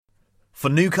For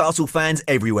Newcastle fans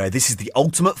everywhere, this is the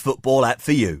ultimate football app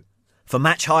for you. For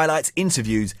match highlights,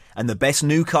 interviews, and the best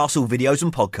Newcastle videos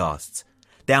and podcasts.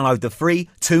 Download the free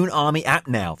Toon Army app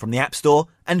now from the App Store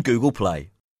and Google Play.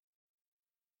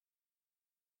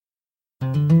 I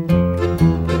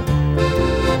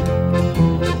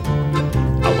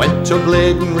went to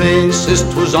Blaydon Races,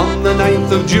 'twas on the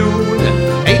 9th of June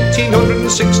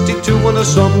 1862 on a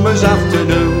summer's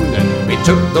afternoon. We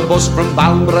took the bus from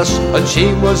Balbras and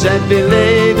she was heavy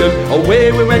laden.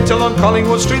 Away we went along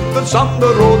Collingwood Street that's on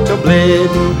the road to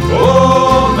Blaydon.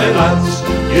 Oh my lads,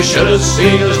 you should have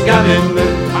seen us gamming,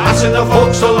 passing the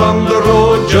folks along the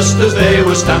road just as they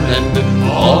were standing.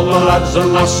 All the lads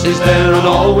and lassies there and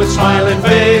all with smiling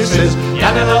faces,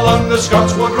 yanning along the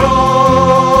Scotswood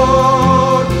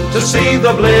Road to see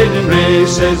the Blaydon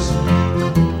Races.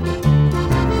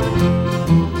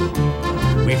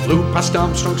 We flew past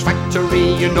Armstrong's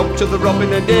factory and up to the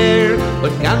Robin Adair,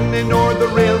 but Gannon or the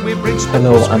railway bridge.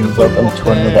 Hello and welcome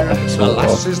to another episode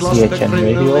of CHN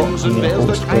Radio. I'm your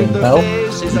host Graham Bell.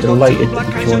 I'm delighted to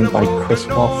be joined by Chris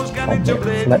Moft from The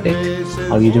Athletic.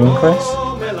 How are you doing, Chris?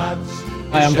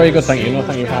 Hi, I'm very good, thank you. No,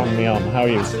 thank you for having me on. How are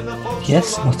you?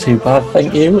 Yes, not too bad,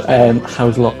 thank you.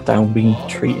 How's lockdown been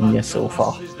treating you so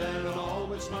far?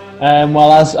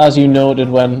 Well, as you noted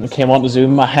when we came onto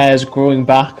Zoom, my hair's growing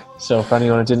back. So for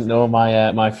anyone who didn't know,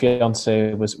 my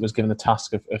fiance was given the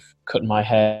task of cutting my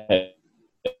hair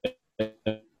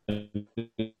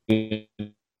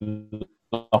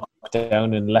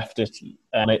down and left it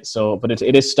on it. So, but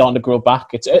it is starting to grow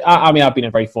back. I mean, I've been in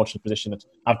a very fortunate position that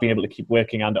I've been able to keep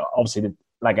working, and obviously,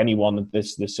 like anyone,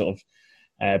 this sort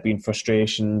of been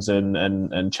frustrations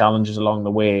and challenges along the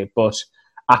way, but.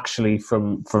 Actually,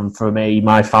 from me,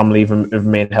 my family have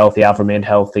remained healthy. I've remained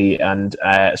healthy, and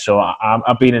so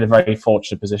I've been in a very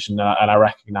fortunate position, and I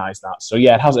recognise that. So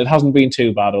yeah, it hasn't been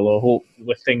too bad. Although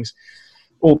with things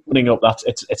opening up,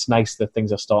 it's nice that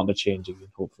things are starting to change again.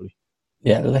 Hopefully,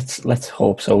 yeah. Let's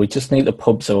hope so. We just need the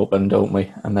pubs open, don't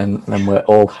we? And then we're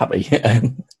all happy.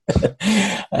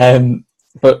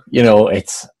 But you know,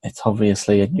 it's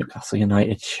obviously a Newcastle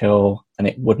United show, and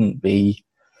it wouldn't be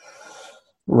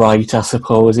right, I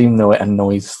suppose, even though it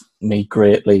annoys me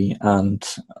greatly, and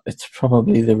it's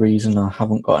probably the reason I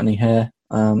haven't got any hair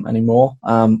anymore.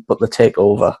 But the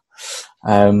takeover,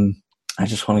 I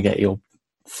just want to get your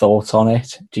thoughts on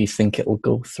it. Do you think it'll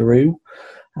go through?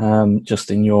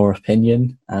 Just in your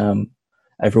opinion,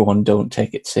 everyone don't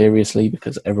take it seriously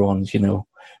because everyone's,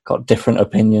 got different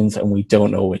opinions, and we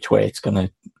don't know which way it's going to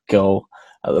go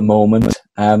at the moment.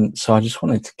 So I just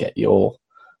wanted to get your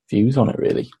views on it,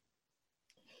 really.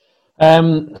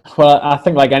 Well, I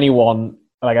think like everyone,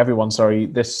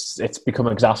 it's become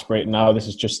exasperating now. This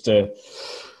is just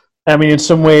in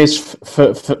some ways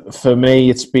for me,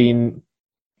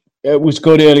 it was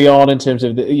good early on in terms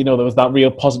of, there was that real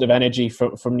positive energy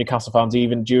from Newcastle fans.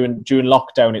 Even during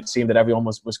lockdown, it seemed that everyone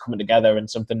was coming together and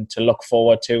something to look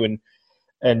forward to.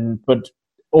 But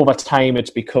over time,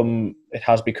 it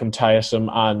has become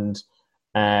tiresome, and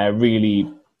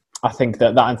really, I think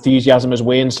that enthusiasm has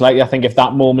waned slightly. I think if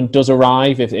that moment does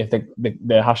arrive, if the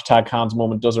hashtag Hans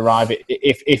moment does arrive,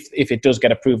 if it does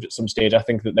get approved at some stage, I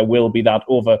think that there will be that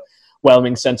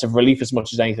overwhelming sense of relief as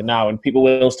much as anything now, and people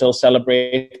will still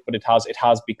celebrate. But it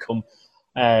has become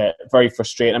very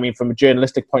frustrating. I mean, from a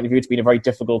journalistic point of view, it's been a very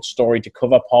difficult story to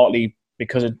cover, partly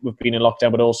because we've been in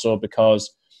lockdown, but also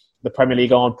because the Premier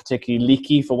League aren't particularly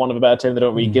leaky, for want of a better term. They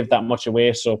don't really give that much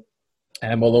away. So,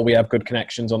 although we have good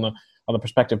connections on the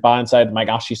prospective buying side, Mike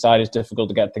Ashley's side is difficult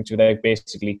to get things through. They've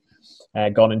basically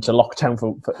gone into lockdown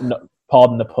for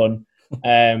pardon the pun,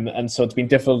 and so it's been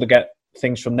difficult to get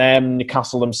things from them.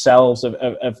 Newcastle themselves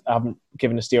haven't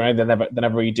given a steer. They never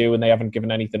really do, and they haven't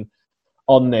given anything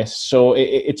on this. So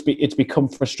it's become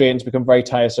frustrating. It's become very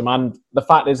tiresome. And the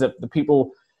fact is that the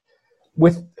people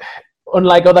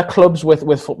unlike other clubs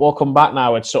with football come back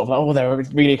now, it's sort of like, they're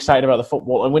really excited about the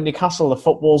football. And with Newcastle, the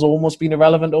football's almost been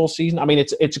irrelevant all season. I mean,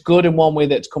 it's good in one way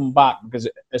that it's come back, because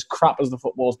as crap as the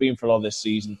football's been for a lot of this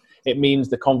season, it means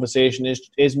the conversation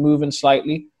is moving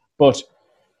slightly. But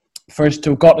for us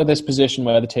to have got to this position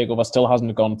where the takeover still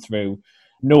hasn't gone through,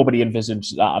 nobody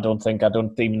envisaged that, I don't even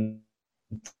think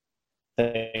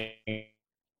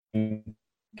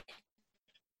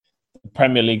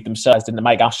Premier League themselves didn't.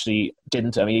 Mike Ashley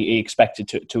didn't. I mean, he expected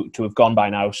to have gone by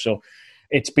now. So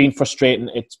it's been frustrating.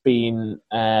 It's been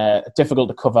difficult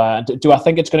to cover. Do I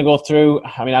think it's going to go through?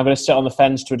 I mean, I'm going to sit on the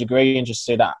fence to a degree and just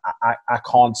say that I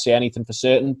can't say anything for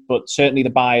certain. But certainly the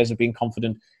buyers have been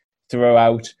confident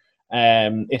throughout.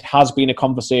 It has been a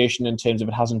conversation in terms of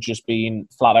it hasn't just been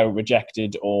flat out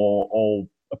rejected or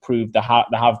approved.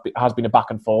 Has been a back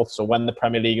and forth. So when the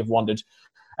Premier League have wanted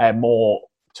more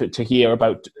to hear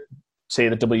about, say,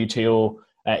 the WTO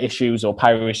issues or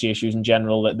piracy issues in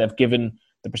general, that they've given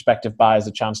the prospective buyers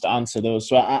a chance to answer those.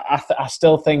 So I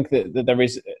still think that there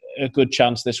is a good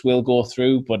chance this will go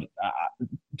through, but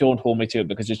don't hold me to it,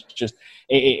 because it's just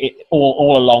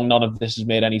all along none of this has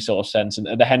made any sort of sense.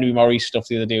 And the Henry Maurice stuff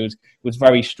the other day was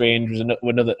very strange. It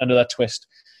was another twist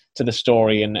to the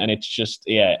story, and it's just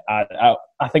I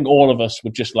think all of us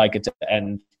would just like it to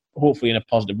end, hopefully in a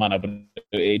positive manner, but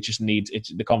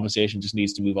the conversation just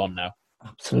needs to move on now.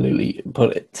 Absolutely,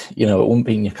 but it wouldn't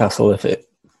be Newcastle if it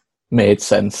made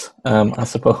sense, I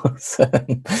suppose.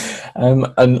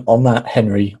 And on that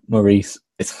Henry Maurice,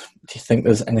 do you think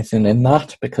there's anything in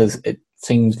that? Because it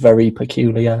seems very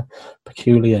peculiar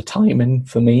timing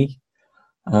for me,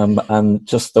 and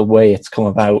just the way it's come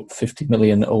about, 50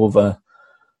 million over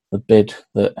the bid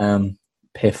that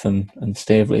Piff and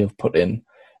Staveley have put in.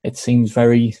 It seems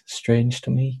very strange to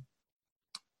me.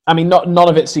 I mean, none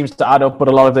of it seems to add up, but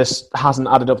a lot of this hasn't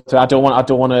added up to. I don't want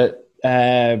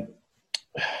to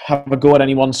have a go at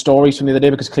anyone's stories from the other day,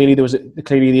 because clearly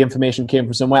the information came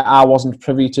from somewhere. I wasn't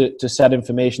privy to said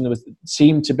information. There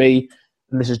seemed to be,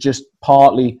 and this is just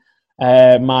partly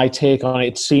my take on it.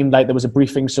 It seemed like there was a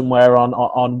briefing somewhere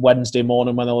on Wednesday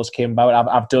morning when those came about.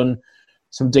 I've done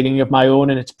some digging of my own,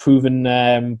 and it's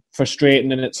proven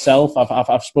frustrating in itself.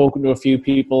 I've spoken to a few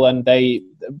people, and they've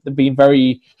been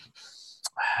very.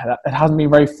 It hasn't been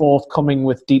very forthcoming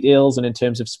with details and in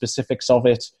terms of specifics of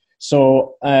it.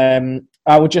 So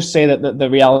I would just say that the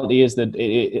reality is that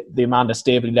the Amanda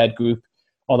Staveley-led group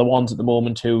are the ones at the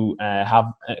moment who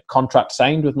have a contract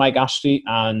signed with Mike Ashley,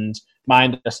 and my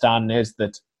understanding is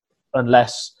that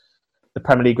unless the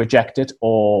Premier League reject it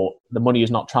or the money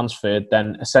is not transferred,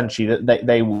 then essentially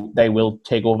they will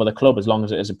take over the club as long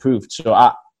as it is approved. So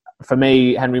for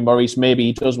me, Henry Maurice, maybe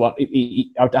he does want.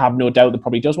 I have no doubt that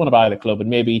probably does want to buy the club, and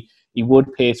maybe he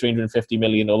would pay 350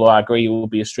 million. Although I agree, it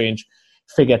would be a strange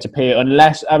figure to pay,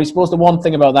 unless I suppose the one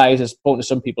thing about that is I've spoken to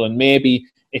some people, and maybe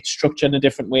it's structured in a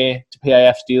different way to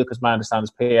PIF's deal, because my understanding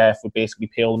is PIF would basically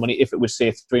pay all the money if it was,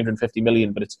 say, 350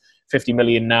 million, but it's 50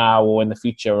 million now or in the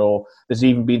future, or there's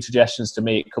even been suggestions to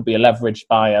make it could be a leveraged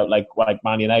buyout like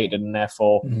Man United, and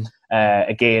therefore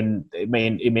again it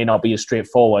may not be as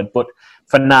straightforward. But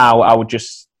for now, I would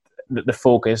just, the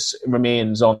focus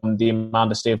remains on the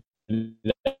Amanda Staveley.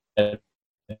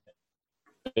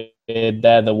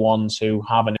 They're the ones who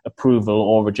have an approval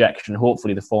or rejection,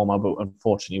 hopefully the former, but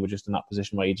unfortunately we're just in that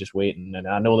position where you're just waiting. And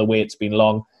I know the wait's been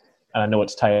long and I know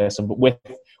it's tiresome, but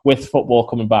with football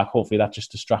coming back, hopefully that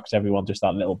just distracts everyone just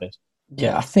that little bit.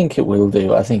 Yeah, I think it will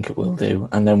do.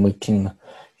 And then we can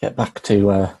get back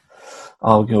to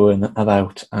arguing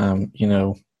about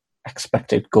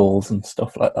expected goals and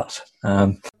stuff like that.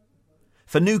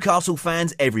 For Newcastle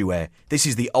fans everywhere, this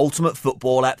is the ultimate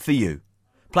football app for you.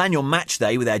 Plan your match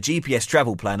day with our GPS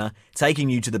travel planner, taking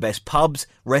you to the best pubs,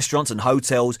 restaurants and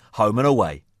hotels, home and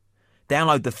away.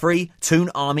 Download the free Toon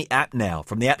Army app now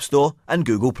from the App Store and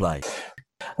Google Play.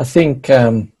 I think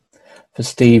for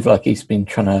Steve, like, he's been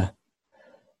trying to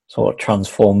sort of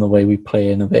transform the way we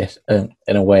play in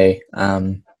a way.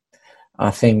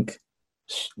 I think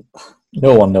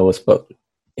no one knows, but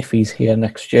if he's here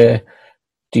next year,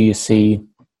 do you see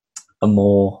a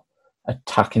more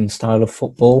attacking style of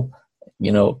football?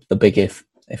 The big if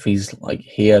he's like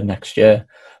here next year,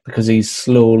 because he's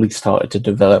slowly started to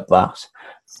develop that.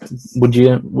 Would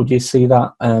you see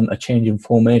that a change in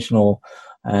formation or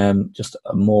just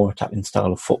a more attacking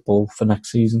style of football for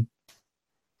next season?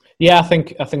 Yeah, I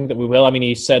think that we will. I mean,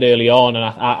 he said early on, and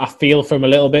I feel for him a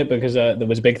little bit, because there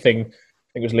was a big thing.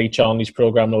 I think it was Lee Charnley's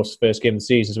programme, those first game of the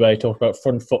season, where he talked about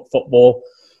front foot football,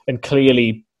 and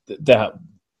clearly that.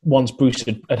 Once Bruce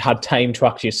had time to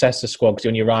actually assess the squad, because he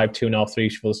only arrived 2.5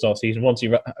 weeks before the start of the season, once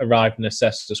he arrived and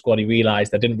assessed the squad, he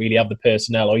realised they didn't really have the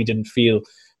personnel, or he didn't feel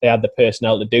they had the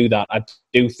personnel to do that. I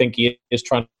do think he is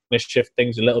trying to shift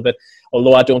things a little bit,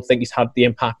 although I don't think he's had the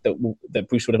impact that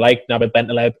Bruce would have liked. Nabil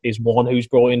Bentaleb is one who's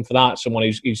brought in for that, someone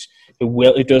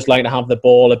who does like to have the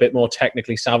ball, a bit more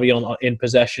technically savvy in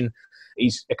possession.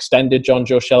 He's extended John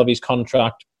Joe Shelby's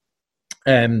contract.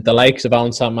 The likes of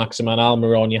Alan Saint-Maximin,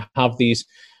 Almiron, you have these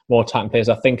more attacking players.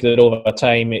 I think that over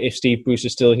time, if Steve Bruce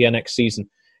is still here next season,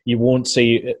 you won't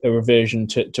see a reversion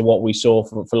to what we saw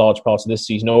for large parts of this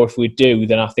season. Or if we do,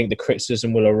 then I think the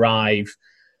criticism will arrive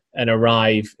in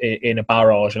a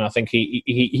barrage. And I think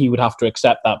he would have to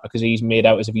accept that, because he's made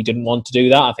out as if he didn't want to do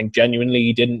that. I think genuinely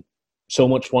he didn't so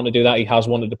much want to do that. He has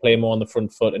wanted to play more on the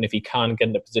front foot. And if he can get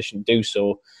in a position to do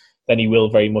so, then he will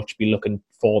very much be looking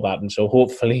for that. And so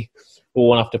hopefully we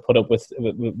won't have to put up with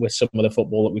some of the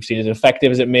football that we've seen. As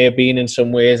effective as it may have been in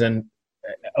some ways, and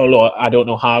although I don't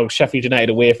know how Sheffield United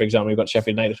away, for example, we've got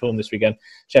Sheffield United at home this weekend.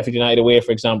 Sheffield United away,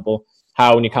 for example,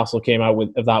 how Newcastle came out with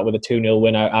a 2-0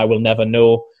 win, I will never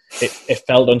know. It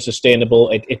felt unsustainable.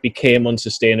 It became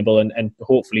unsustainable, and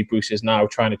hopefully Bruce is now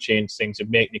trying to change things and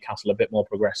make Newcastle a bit more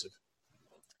progressive.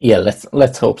 Yeah,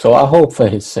 let's hope so. I hope for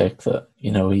his sake that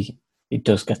he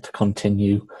does get to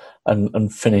continue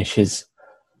and finish his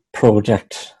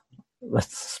project.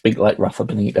 Let's speak like Rafa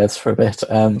Benitez for a bit.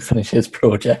 Finish his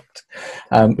project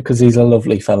because he's a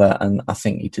lovely fella, and I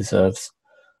think he deserves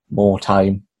more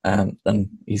time than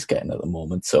he's getting at the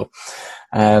moment. So,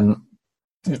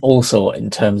 also in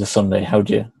terms of Sunday, how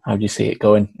do you see it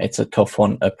going? It's a tough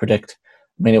one to predict.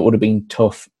 I mean, it would have been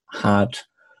tough had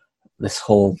this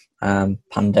whole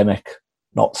pandemic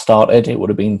not started. It would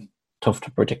have been tough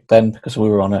to predict then because we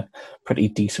were on a pretty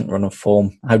decent run of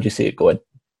form. How do you see it going?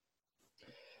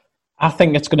 I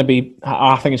think it's going to be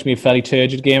a fairly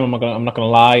turgid game. I'm not going to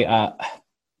lie.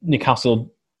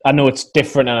 Newcastle, I know it's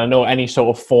different, and I know any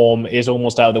sort of form is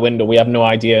almost out of the window. We have no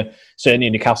idea. Certainly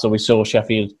in Newcastle, we saw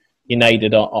Sheffield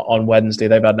United on Wednesday.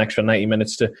 They've had an extra 90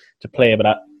 minutes to play,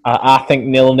 but I think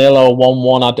 0-0 or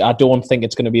 1-1. I don't think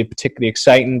it's going to be a particularly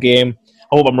exciting game.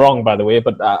 I hope I'm wrong, by the way,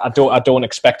 but I don't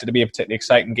expect it to be a particularly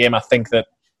exciting game. I think that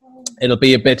it'll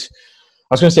be a bit.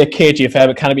 I was going to say cagey affair,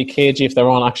 but can it be cagey if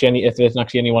if there's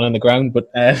actually anyone on the ground? But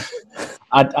I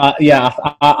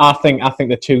think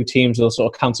the two teams will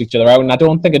sort of cancel each other out, and I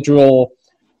don't think a draw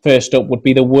first up would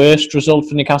be the worst result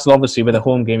for Newcastle. Obviously, with a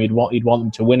home game, you'd want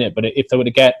them to win it, but if they were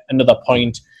to get another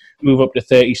point, move up to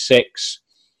 36,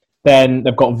 then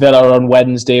they've got Villa on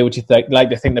Wednesday, which is like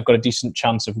they think they've got a decent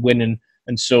chance of winning.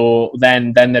 And so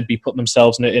then they'd be putting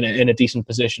themselves in a decent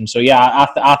position. So yeah,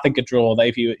 I think a draw. That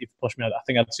if you push me out, I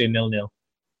think I'd say 0-0.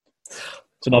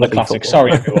 It's another classic. Football.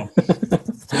 Sorry, everyone.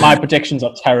 My predictions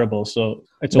are terrible, so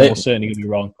it's almost certainly going to be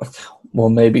wrong. Well,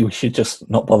 maybe we should just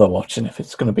not bother watching if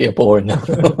it's going to be a boring.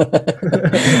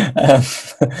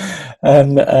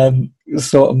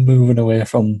 Sort of moving away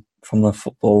from the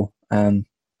football,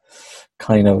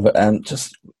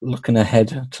 just looking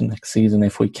ahead to next season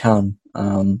if we can.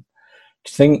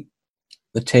 Do you think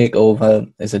the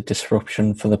takeover is a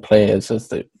disruption for the players as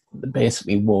they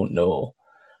basically won't know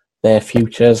their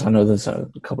futures? I know there's a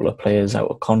couple of players out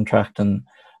of contract and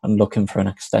looking for an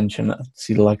extension. I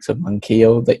see the likes of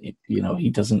Manquillo that he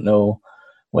doesn't know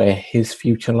where his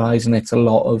future lies, and it's a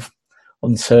lot of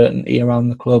uncertainty around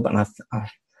the club. And I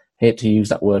hate to use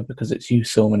that word because it's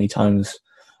used so many times,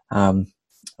 in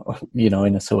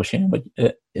association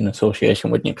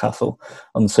with Newcastle,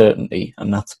 uncertainty,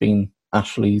 and that's been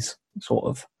Ashley's sort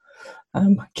of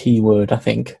key word, I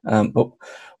think. But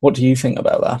what do you think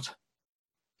about that?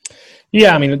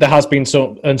 Yeah, I mean, there has been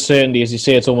some uncertainty. As you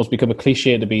say, it's almost become a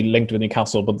cliche to be linked with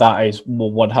Newcastle, but that is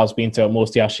what has been throughout most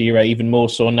of the Ashley era, even more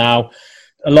so now.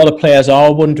 A lot of players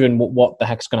are wondering what the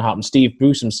heck's going to happen. Steve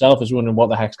Bruce himself is wondering what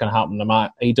the heck's going to happen.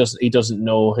 He doesn't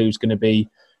know who's going to be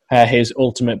his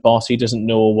ultimate boss. He doesn't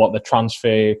know what the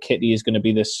transfer kitty is going to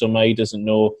be this summer. He doesn't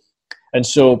know. And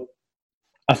so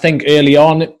I think early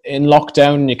on in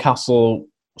lockdown, Newcastle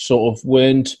sort of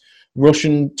weren't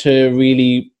rushing to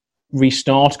really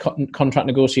restart contract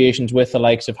negotiations with the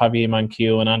likes of Javier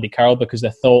Manquillo and Andy Carroll because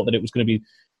they thought that it was going to be,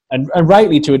 and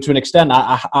rightly to an extent,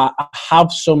 I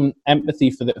have some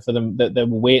empathy for them that they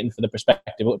were waiting for the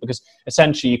perspective, because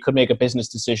essentially you could make a business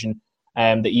decision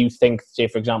that you think, say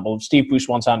for example, Steve Bruce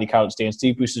wants Andy Carroll to stay, and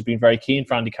Steve Bruce has been very keen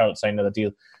for Andy Carroll to sign another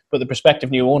deal. But the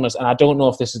prospective new owners, and I don't know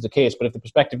if this is the case, but if the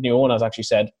prospective new owners actually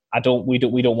said, we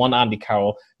don't want Andy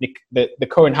Carroll, the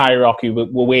current hierarchy were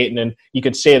waiting, and you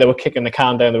could say they were kicking the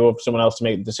can down the road for someone else to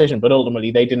make the decision, but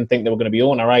ultimately they didn't think they were going to be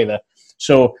owner either.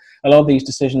 So a lot of these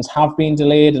decisions have been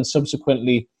delayed, and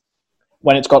subsequently,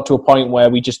 when it's got to a point where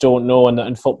we just don't know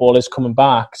and football is coming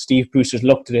back, Steve Bruce has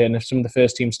looked at it, and if some of the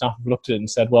first team staff have looked at it and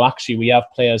said, well, actually, we have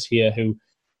players here who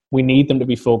we need them to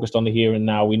be focused on the here and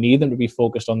now. We need them to be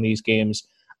focused on these games.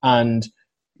 And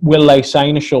will they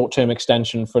sign a short-term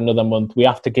extension for another month? We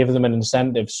have to give them an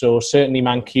incentive. So certainly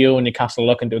Manquillo and Newcastle are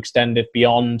looking to extend it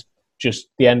beyond just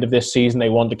the end of this season. They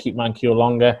want to keep Manquillo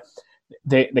longer.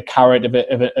 The carrot of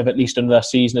at least another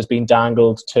season has been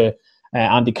dangled to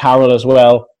Andy Carroll as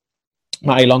well.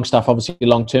 Matty Longstaff, obviously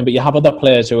long-term, but you have other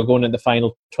players who are going in the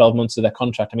final 12 months of their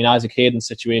contract. I mean, Isaac Hayden's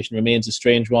situation remains a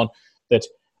strange one, that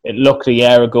it looked a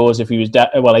year ago as if he was,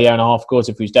 a year and a half ago as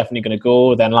if he was definitely going to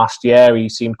go. Then last year he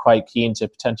seemed quite keen to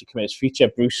potentially commit his future.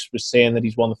 Bruce was saying that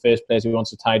he's one of the first players who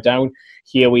wants to tie down.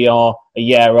 Here we are a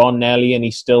year on nearly, and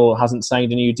he still hasn't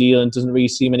signed a new deal and doesn't really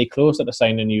seem any closer to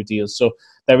signing a new deal. So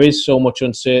there is so much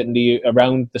uncertainty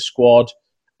around the squad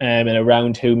and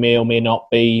around who may or may not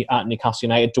be at Newcastle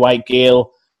United. Dwight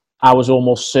Gale, I was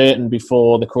almost certain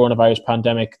before the coronavirus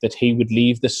pandemic that he would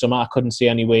leave this summer. I couldn't see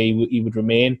any way he would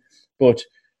remain. But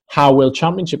how will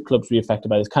Championship clubs be affected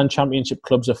by this? Can Championship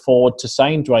clubs afford to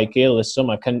sign Dwight Gale this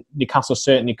summer? Newcastle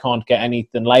certainly can't get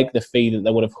anything like the fee that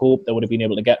they would have hoped they would have been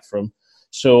able to get from.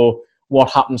 So what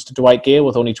happens to Dwight Gale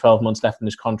with only 12 months left in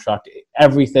his contract?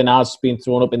 Everything has been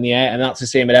thrown up in the air, and that's the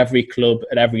same at every club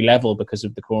at every level because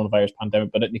of the coronavirus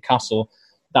pandemic. But at Newcastle,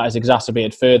 that is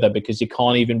exacerbated further because you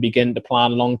can't even begin to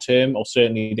plan long term, or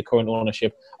certainly the current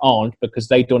ownership aren't, because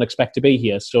they don't expect to be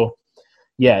here. So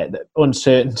yeah, the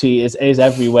uncertainty is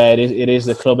everywhere. It is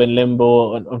the club in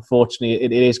limbo. Unfortunately,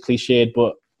 it is cliched,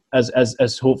 but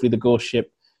as hopefully the Ghost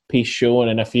Ship piece shown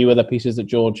and a few other pieces that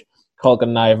George Colgan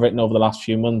and I have written over the last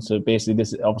few months, so basically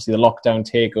this is obviously the lockdown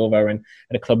takeover and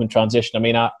a club in transition. I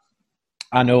mean,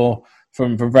 I know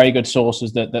from very good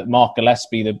sources that Mark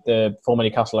Gillespie, the former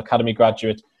Newcastle Academy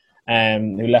graduate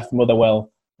who left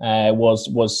Motherwell,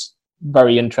 was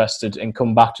very interested in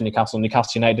coming back to Newcastle.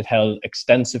 Newcastle United held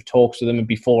extensive talks with him, and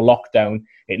before lockdown,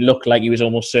 it looked like he was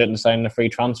almost certain to sign a free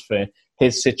transfer.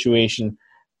 His situation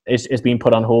is being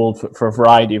put on hold for a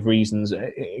variety of reasons,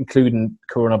 including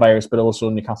coronavirus, but also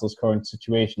Newcastle's current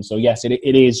situation. So yes,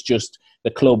 it is just the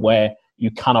club where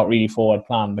you cannot really forward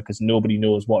plan because nobody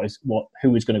knows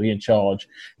who is going to be in charge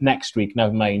next week,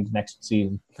 never mind next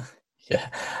season. Yeah,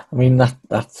 I mean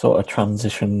that sort of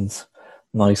transitions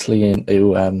nicely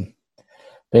into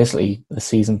basically the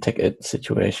season ticket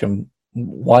situation.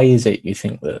 Why is it you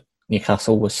think that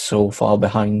Newcastle was so far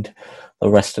behind the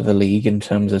rest of the league in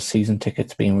terms of season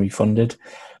tickets being refunded?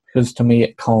 Because to me,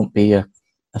 it can't be a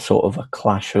sort of a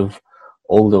clash of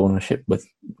old ownership with,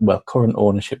 current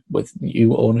ownership with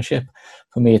new ownership.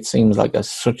 For me, it seems like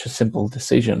such a simple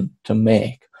decision to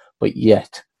make, but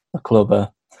yet the club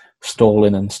are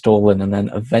stalling, and then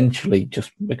eventually,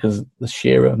 just because the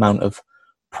sheer amount of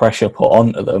pressure put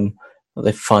onto them,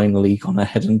 they've finally gone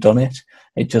ahead and done it.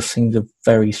 It just seems a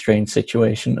very strange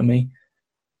situation to me.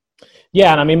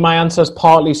 Yeah, and I mean, my answer is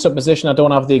partly supposition. I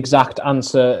don't have the exact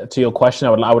answer to your question.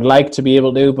 I would like to be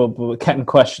able to, but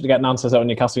getting answers out of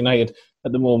Newcastle United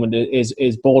at the moment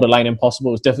is borderline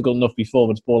impossible. It was difficult enough before,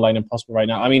 but it's borderline impossible right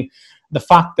now. I mean, the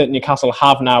fact that Newcastle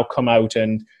have now come out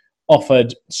and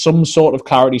offered some sort of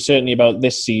clarity, certainly about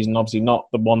this season, obviously not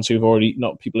the ones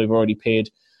not people who've already paid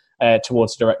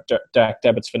towards direct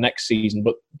debits for next season,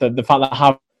 but the fact that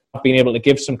have been able to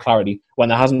give some clarity when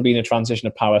there hasn't been a transition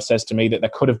of power says to me that they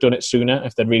could have done it sooner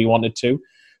if they really wanted to.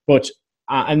 But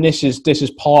and this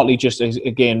is partly just,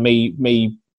 again,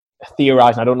 me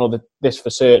theorising. I don't know this for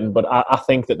certain, but I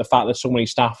think that the fact that so many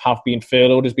staff have been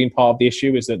furloughed has been part of the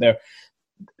issue. Is that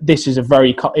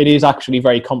it is actually a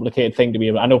very complicated thing to be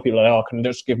able. I know people are like, "Oh, can you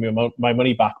just give me my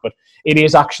money back?" But it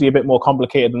is actually a bit more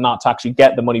complicated than that to actually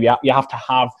get the money. You have to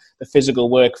have the physical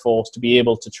workforce to be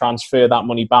able to transfer that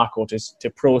money back, or to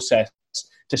process,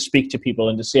 to speak to people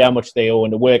and to see how much they owe,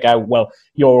 and to work out, well,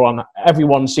 you're on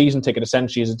everyone's season ticket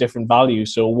essentially is a different value.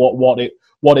 So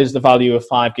what is the value of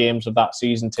 5 games of that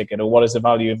season ticket, or what is the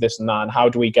value of this and that, and how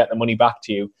do we get the money back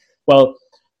to you? Well,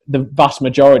 the vast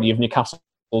majority of Newcastle's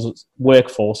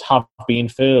workforce have been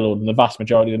furloughed, and the vast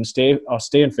majority of them are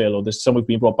staying furloughed. There's some who've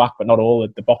been brought back, but not all.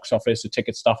 The box office, the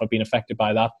ticket staff have been affected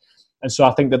by that. And so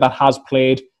I think that has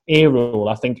played a role.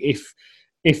 I think if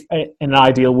in an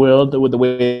ideal world, with the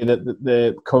way that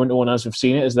the current owners have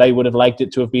seen it, is they would have liked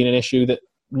it to have been an issue that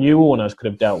new owners could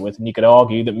have dealt with. And you could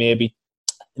argue that maybe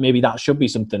that should be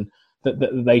something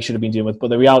that they should have been dealing with. But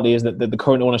the reality is that the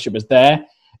current ownership is there.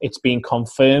 It's been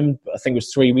confirmed, I think it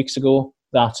was 3 weeks ago,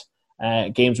 that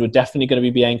games were definitely going to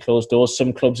be behind closed doors.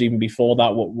 Some clubs even before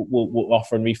that were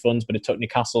offering refunds, but it took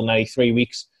Newcastle nearly 3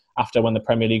 weeks after when the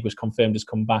Premier League was confirmed to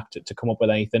come back to come up with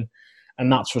anything.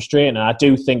 And that's frustrating. And I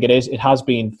do think it has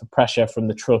been for pressure from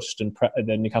the trust and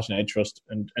the Newcastle United Trust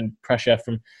and pressure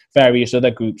from various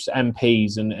other groups,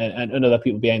 MPs and other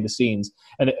people behind the scenes.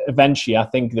 And eventually, I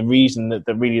think the reason that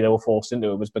really they were forced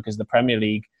into it was because the Premier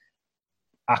League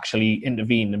actually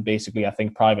intervened and basically, I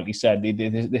think, privately said,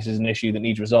 this is an issue that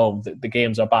needs resolved. The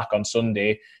games are back on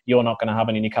Sunday. You're not going to have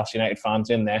any Newcastle United fans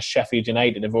in there. Sheffield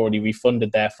United have already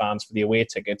refunded their fans for the away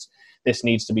tickets. This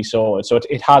needs to be sorted. So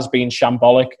it has been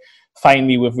shambolic.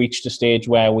 Finally, we've reached a stage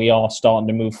where we are starting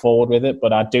to move forward with it.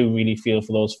 But I do really feel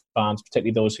for those fans,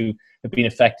 particularly those who have been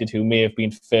affected, who may have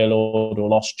been furloughed or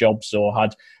lost jobs or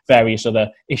had various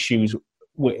other issues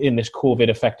in this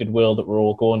COVID-affected world that we're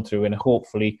all going through, and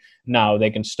hopefully now they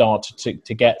can start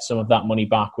to get some of that money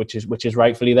back, which is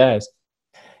rightfully theirs.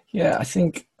 Yeah, I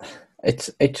think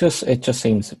it just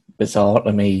seems bizarre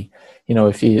to me. You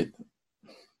know,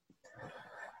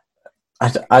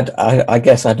 I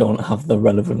guess I don't have the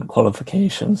relevant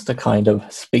qualifications to kind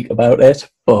of speak about it,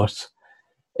 but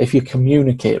if you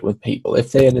communicate with people,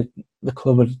 if the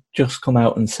club had just come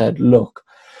out and said, look,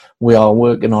 we are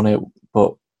working on it,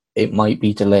 but it might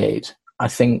be delayed, I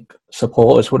think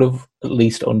supporters would have at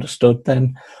least understood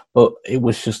then. But it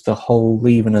was just the whole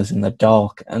leaving us in the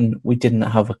dark, and we didn't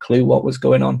have a clue what was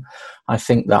going on. I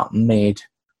think that made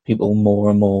people more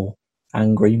and more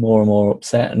angry, more and more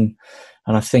upset. And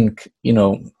I think,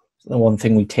 the one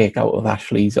thing we take out of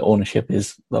Ashley's ownership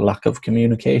is the lack of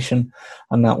communication.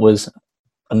 And that was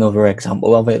another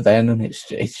example of it then. And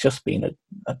it's just been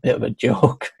a bit of a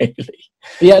joke, really.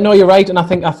 Yeah, no, you're right. And I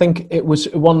think it was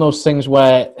one of those things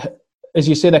where, as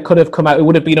you say, they could have come out. It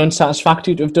would have been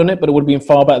unsatisfactory to have done it, but it would have been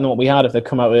far better than what we had if they'd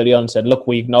come out early on and said, look,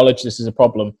 we acknowledge this is a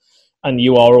problem and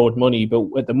you are owed money. But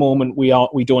at the moment, we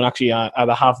don't actually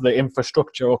either have the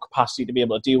infrastructure or capacity to be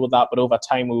able to deal with that. But over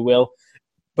time, we will.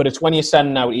 But it's when you're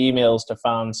sending out emails to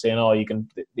fans saying, oh,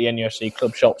 the NUFC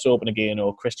club shop's open again,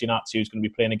 or Christian Atsu is going to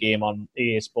be playing a game on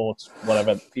EA Sports,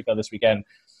 whatever, FIFA this weekend,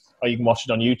 or you can watch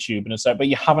it on YouTube. And it's like, but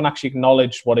you haven't actually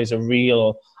acknowledged what is a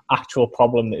real actual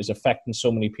problem that is affecting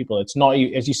so many people. It's not,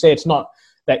 as you say, it's not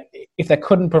that if they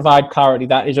couldn't provide clarity,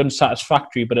 that is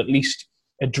unsatisfactory, but at least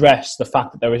address the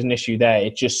fact that there is an issue there.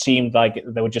 It just seemed like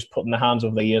they were just putting their hands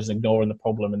over their ears and ignoring the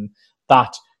problem, and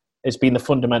that has been the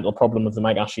fundamental problem of the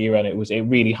Mike Ashley era, and it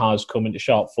really has come into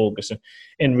sharp focus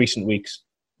in recent weeks.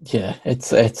 Yeah, it's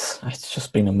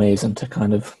just been amazing to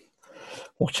kind of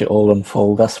watch it all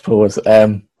unfold, I suppose.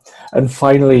 And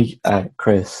finally,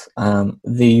 Chris,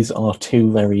 these are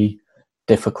two very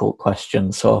difficult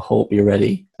questions, so I hope you're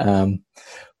ready.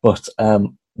 But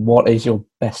what is your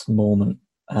best moment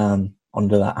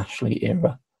under that Ashley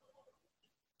era?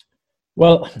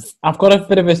 Well, I've got a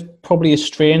bit of probably a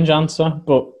strange answer,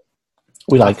 but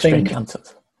we like strange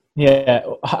answers. Yeah,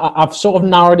 I've sort of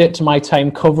narrowed it to my time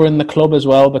covering the club as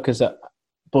well,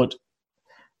 but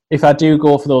if I do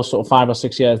go for those sort of 5 or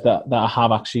 6 years that I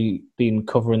have actually been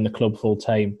covering the club full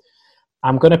time,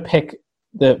 I'm going to pick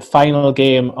the final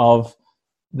game of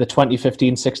the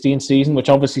 2015-16 season, which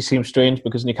obviously seems strange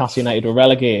because Newcastle United were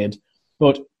relegated,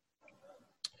 but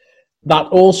that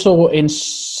also in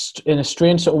a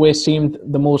strange sort of way seemed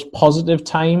the most positive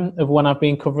time of when I've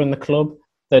been covering the club.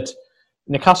 That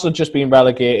Newcastle had just been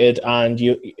relegated, and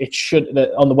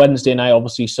on the Wednesday night,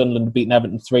 obviously Sunderland beating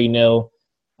Everton 3-0.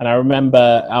 And I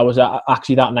remember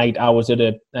actually that night I was at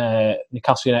a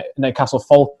Newcastle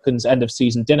Falcons end of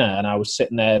season dinner, and I was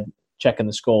sitting there checking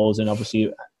the scores, and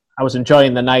obviously I was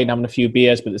enjoying the night and having a few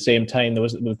beers, but at the same time there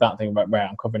was that thing about, right,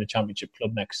 I'm covering a championship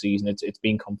club next season. It's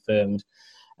been confirmed.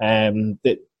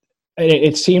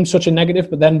 It seemed such a negative,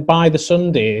 but then by the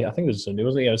Sunday, I think it was Sunday,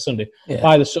 wasn't it? Yeah, it was Sunday. Yeah.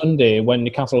 By the Sunday, when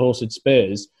Newcastle hosted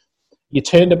Spurs, you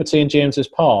turned up at St James's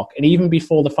Park, and even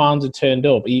before the fans had turned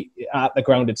up at the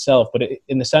ground itself, but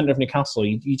in the centre of Newcastle,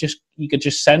 you could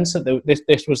just sense that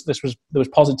there was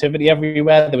positivity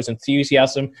everywhere. There was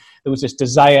enthusiasm. There was this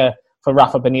desire for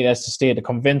Rafa Benitez to stay, to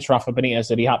convince Rafa Benitez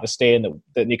that he had to stay, and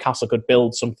that Newcastle could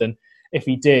build something if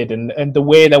he did. And the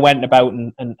way they went about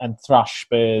and thrashed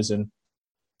Spurs, and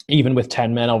even with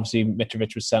 10 men, obviously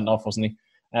Mitrovic was sent off, wasn't he?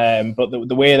 But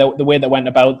the way they went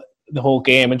about the whole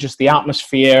game, and just the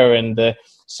atmosphere and the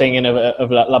singing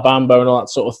of La Bamba and all that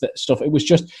sort of stuff, it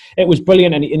was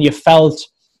brilliant, and you felt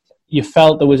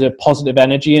there was a positive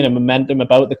energy and a momentum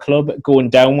about the club going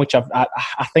down, which I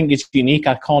think is unique.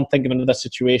 I can't think of another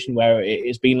situation where it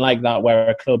has been like that, where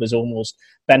a club has almost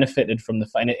benefited from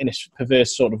in a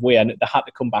perverse sort of way, and they had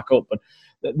to come back up, but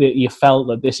you felt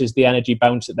that this is the energy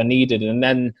bounce that they needed, and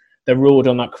then they rode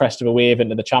on that crest of a wave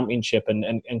into the championship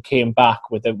and came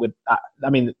back with I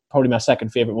mean, probably my second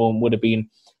favourite moment would have been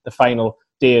the final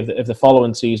day of the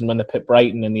following season when they put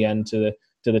Brighton in the end to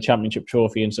the championship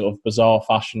trophy in sort of bizarre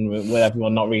fashion with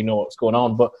everyone not really know what's going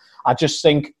on. But I just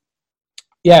think,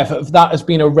 yeah, that has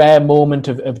been a rare moment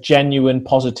of genuine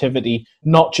positivity,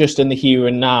 not just in the here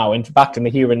and now. In fact, in the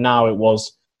here and now, it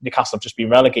was Newcastle have just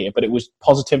been relegated, but it was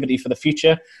positivity for the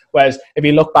future. Whereas if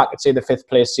you look back at, say, the 5th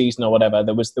place season or whatever,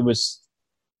 there was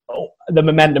the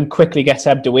momentum quickly gets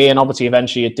ebbed away, and obviously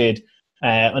eventually it did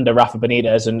under Rafa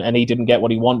Benitez, and he didn't get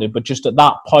what he wanted. But just at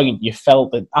that point, you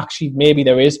felt that actually maybe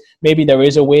there is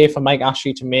a way for Mike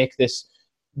Ashley to make this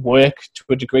work to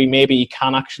a degree. Maybe he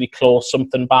can actually claw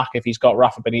something back if he's got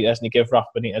Rafa Benitez and he gives Rafa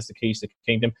Benitez the keys to the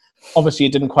kingdom. Obviously,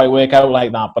 it didn't quite work out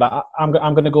like that, but I'm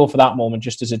going to go for that moment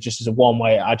just as a one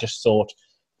way. I just thought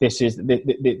this is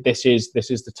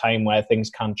the time where things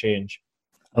can change.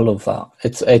 I love that.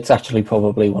 It's actually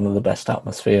probably one of the best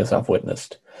atmospheres I've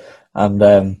witnessed,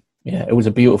 and yeah, it was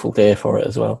a beautiful day for it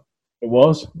as well. It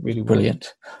was really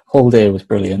brilliant. Whole day was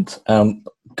brilliant.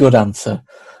 Good answer.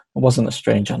 It wasn't a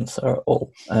strange answer at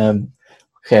all.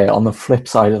 Okay, on the flip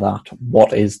side of that,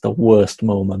 what is the worst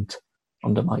moment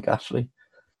under Mike Ashley?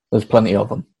 There's plenty of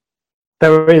them.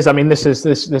 There is. I mean,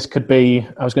 this could be.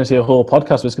 I was going to say a whole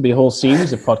podcast. But this could be a whole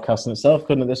series of podcasts in itself,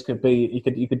 couldn't it? This could be.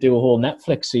 You could do a whole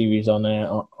Netflix series on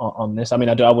this. I mean,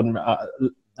 I don't.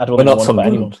 I don't think I want to put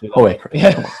anyone through that. Oh, wait,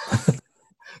 yeah.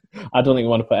 I don't think I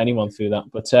want to put anyone through that.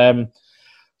 But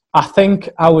I think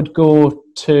I would go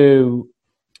to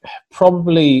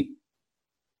probably.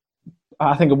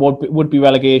 I think it would be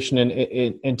relegation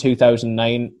in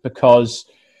 2009 because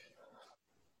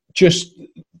just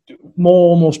more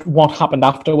almost what happened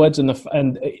afterwards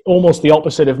and almost the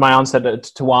opposite of my answer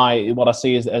to why what I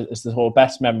see is the whole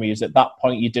best memory is at that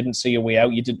point you didn't see a way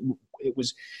out. It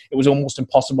was almost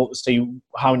impossible to see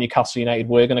how Newcastle United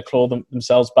were going to claw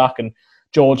themselves back. And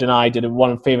George and I did one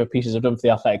of the favourite pieces I've done for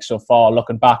the Athletics so far,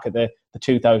 looking back at the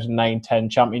 2009-10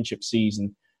 championship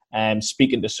season.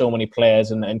 Speaking to so many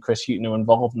players and Chris Hughton who were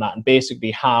involved in that, and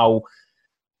basically how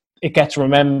it gets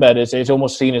remembered as it's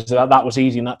almost seen as that was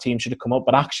easy and that team should have come up,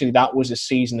 but actually that was a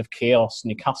season of chaos.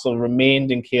 Newcastle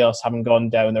remained in chaos, having gone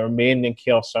down. They remained in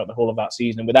chaos throughout the whole of that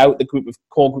season, and without the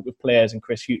core group of players and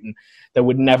Chris Hughton, they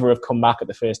would never have come back at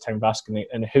the first time of asking,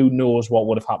 and who knows what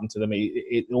would have happened to them.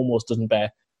 It almost doesn't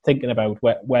bear thinking about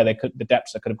where they could, the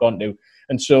depths they could have gone to.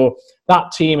 And so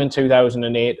that team in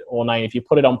 2008 or 9, if you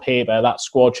put it on paper, that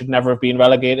squad should never have been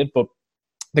relegated, but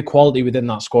the quality within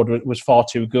that squad was far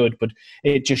too good. But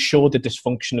it just showed the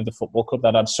dysfunction of the football club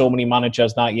that had so many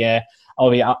managers that year.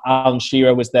 Alan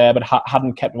Shearer was there, but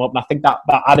hadn't kept him up. And I think that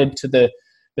added to the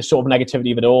sort of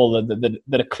negativity of it all,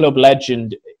 that a club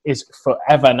legend is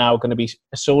forever now going to be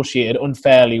associated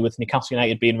unfairly with Newcastle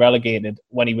United being relegated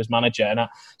when he was manager. And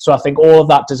so I think all of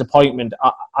that disappointment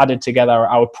added together,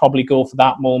 I would probably go for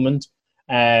that moment.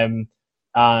 And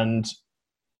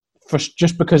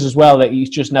just because as well that he's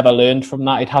just never learned from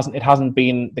that. It hasn't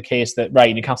been the case that,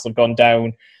 right, Newcastle have gone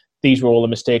down, these were all the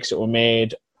mistakes that were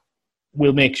made.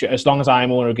 We'll make sure, as long as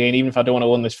I'm owner again, even if I don't want to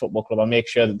own this football club, I'll make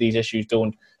sure that these issues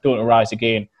don't arise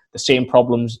again. The same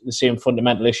problems, the same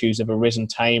fundamental issues have arisen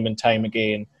time and time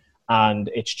again, and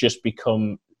it's just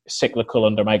become cyclical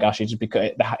under Mike Ashley, just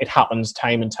because it happens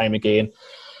time and time again.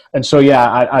 And so,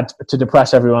 yeah, to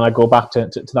depress everyone, I go back to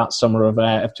that summer of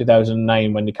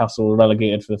 2009 when Newcastle were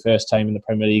relegated for the first time in the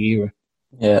Premier League era.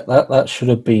 Yeah, that should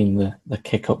have been the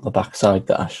kick up the backside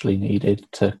that Ashley needed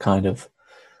to kind of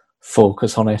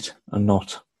focus on it and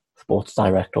not Sports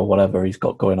Direct or whatever he's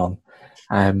got going on.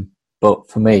 But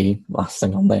for me, last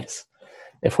thing on this,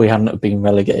 if we hadn't have been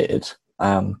relegated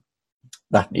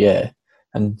that year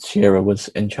and Shearer was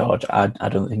in charge, I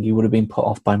don't think he would have been put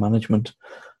off by management.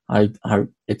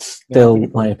 It's still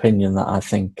my opinion that I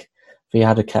think if he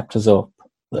had kept us up,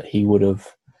 that he would have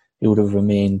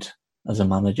remained as a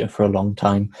manager for a long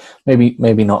time. Maybe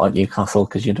not at Newcastle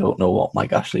because you don't know what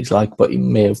Mike Ashley's like, but he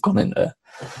may have gone into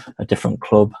a different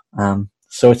club.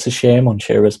 So it's a shame on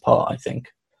Shearer's part, I think.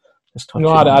 No,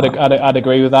 I'd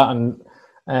agree with that, and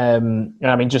I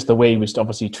mean, just the way he was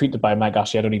obviously treated by Mike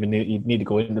Ashley, I don't even need to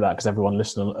go into that because everyone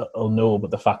listening will know.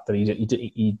 But the fact that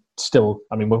he still,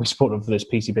 I mean, when we spoke to him for this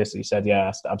piece, he basically said,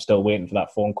 "Yeah, I'm still waiting for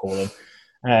that phone call."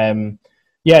 And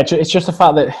it's just the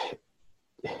fact that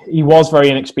he was very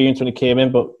inexperienced when he came in,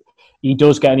 but he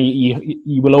does get.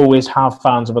 You will always have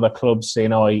fans of other clubs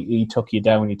saying, "Oh, he took you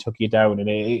down, and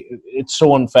it's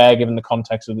so unfair given the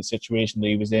context of the situation that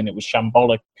he was in. It was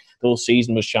shambolic. The whole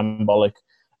season was shambolic."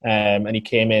 And he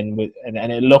came in with, and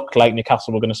it looked like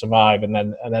Newcastle were going to survive, and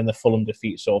then the Fulham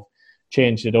defeat sort of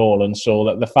changed it all. And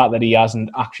so the fact that he hasn't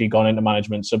actually gone into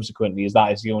management subsequently is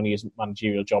the only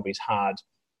managerial job he's had.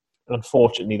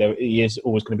 Unfortunately, he is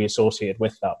always going to be associated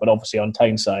with that. But obviously, on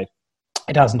Tyneside,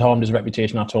 it hasn't harmed his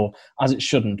reputation at all, as it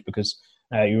shouldn't, because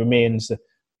he remains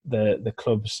the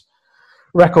club's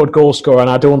record goal scorer, and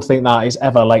I don't think that is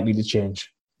ever likely to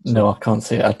change. No, I can't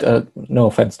see it. No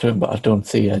offence to him, but I don't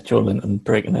see Joe Linton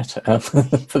breaking it.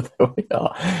 But there we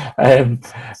are.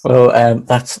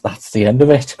 That's the end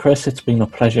of it, Chris. It's been a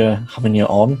pleasure having you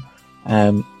on.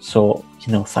 So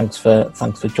thanks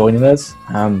for joining us.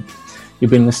 You've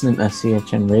been listening to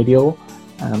CHN Radio.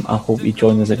 I hope you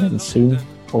join us again soon.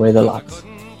 Away the lads.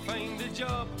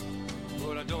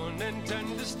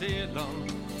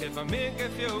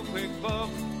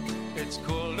 It's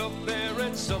cold up there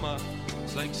in summer.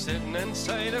 It's like sitting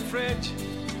inside a fridge,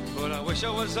 but I wish I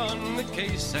was on the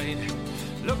quayside,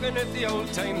 looking at the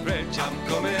old Tyne Bridge. I'm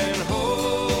coming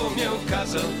home,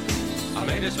 Newcastle. I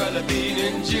might as well have been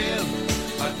in jail.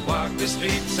 I'd walk the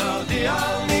streets all day.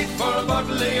 I'll need for a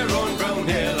bottle of your own brown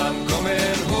ale. I'm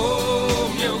coming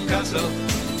home, Newcastle.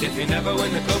 Newcastle if you never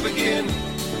win the cup again.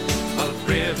 I'll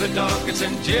brave the dark at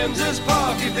St James's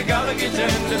Park if the Gallagher's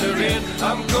end in the rain.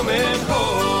 I'm coming home.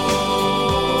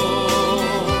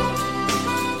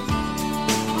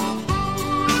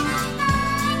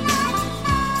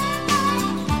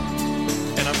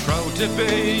 And I'm proud to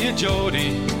be a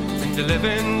Geordie and to live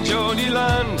in Geordie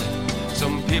land.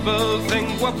 Some people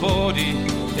think we're bawdy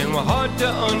and we're hard to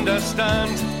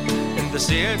understand, and they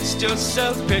say it's just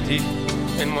self-pity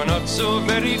and we're not so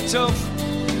very tough,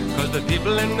 'cause the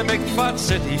people in the big fat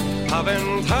city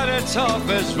haven't had it half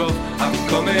as rough. I'm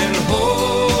coming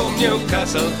home,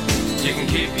 Newcastle, you can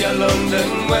keep your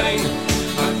London wine.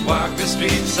 I'd walk the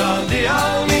streets all day,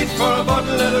 I'll meet for a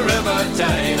bottle of the River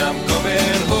Tyne. I'm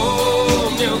coming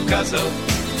home, Newcastle,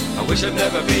 I wish I'd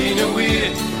never been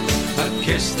away. I'd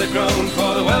kiss the ground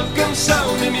for the welcome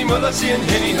sound and me mother saying,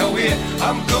 "Henny, how are you?"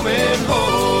 I'm coming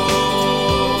home.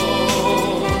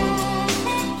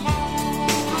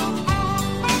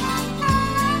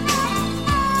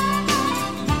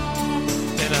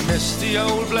 And I miss the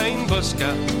old blind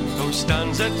busker who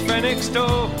stands at Fenwick's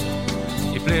door.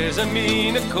 He plays a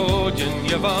mean accordion,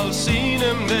 you've all seen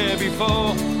him there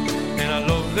before. And I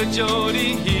love the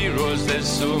Geordie heroes, there's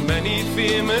so many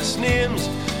famous names,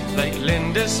 like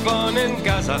Lindisfarne and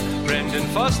Gaza, Brendan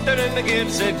Foster and the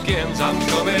Gateshead Games. I'm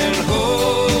coming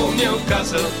home,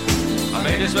 Newcastle, I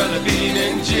might as well have been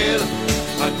in jail.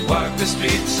 I'd walk the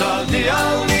streets all day,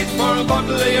 I'll need for a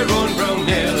bottle of your own brown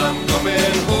ale. I'm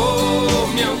coming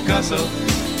home, Newcastle,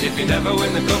 if you never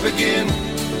win the cup again.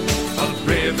 I'll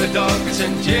brave the dark at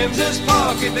St James's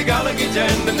Park at the Gallagher's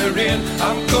end in the rain.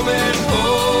 I'm coming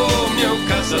home,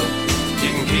 Newcastle, you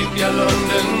can keep your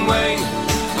London wine.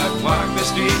 I'd walk the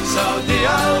streets all day,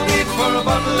 I'll meet for a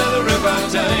bottle of the River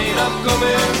Tyne. I'm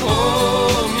coming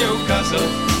home, Newcastle,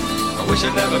 I wish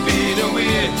I'd never been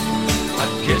away.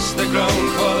 I'd kiss the ground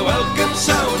for the welcome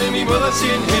sound and me mother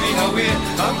saying, "Henny, how are you?"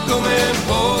 I'm coming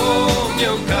home,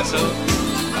 Newcastle,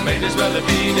 I might as well have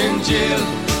been in jail.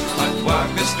 I'd walk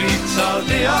the streets all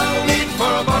day, I'll meet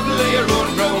for a bottle of your own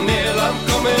brown ale. I'm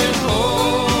coming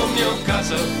home,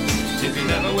 Newcastle, if you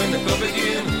never win the cup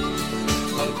again.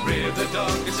 I'll brave the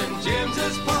darkest and